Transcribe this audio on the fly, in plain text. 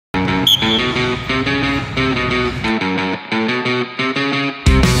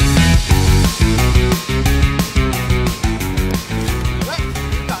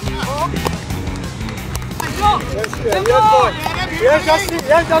Justin.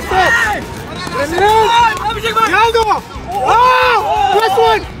 Yes, Justin. Brilliant. Ronaldo. Oh, plus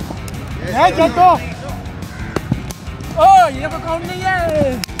one. Yes, Jato. Oh, ये तो count नहीं है.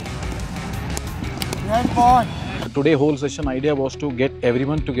 Yes, boy. Today whole session idea was to get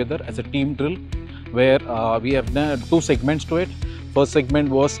everyone together as a team drill, where we have done 2 segments to it. First segment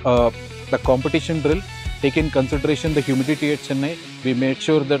was the competition drill. Take in consideration the humidity at Chennai. We made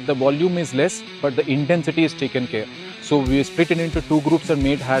sure that the volume is less, but the intensity is taken care. So we split it into 2 groups and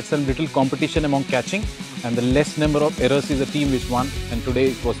had some little competition among catching. And the less number of errors is the team which won. And today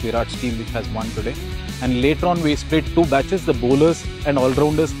it was Virat's team which has won today. And later on we split 2 batches. The bowlers and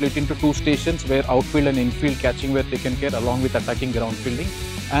all-rounders split into 2 stations where outfield and infield catching were taken care along with attacking ground fielding.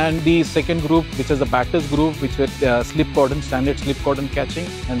 And the second group, which is the batters group, which were slip cordon, standard slip cordon catching,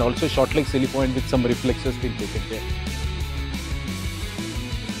 and also short leg silly point with some reflexes being taken care.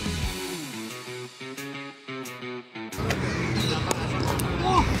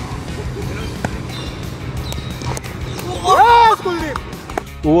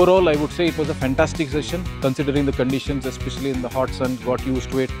 Overall, I would say it was a fantastic session considering the conditions, especially in the hot sun, got used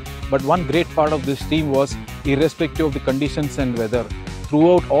to it. But one great part of this team was, irrespective of the conditions and weather,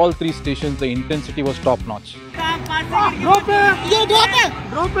 throughout all 3 stations, the intensity was top notch. Drop it!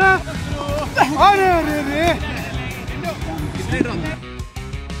 Drop it!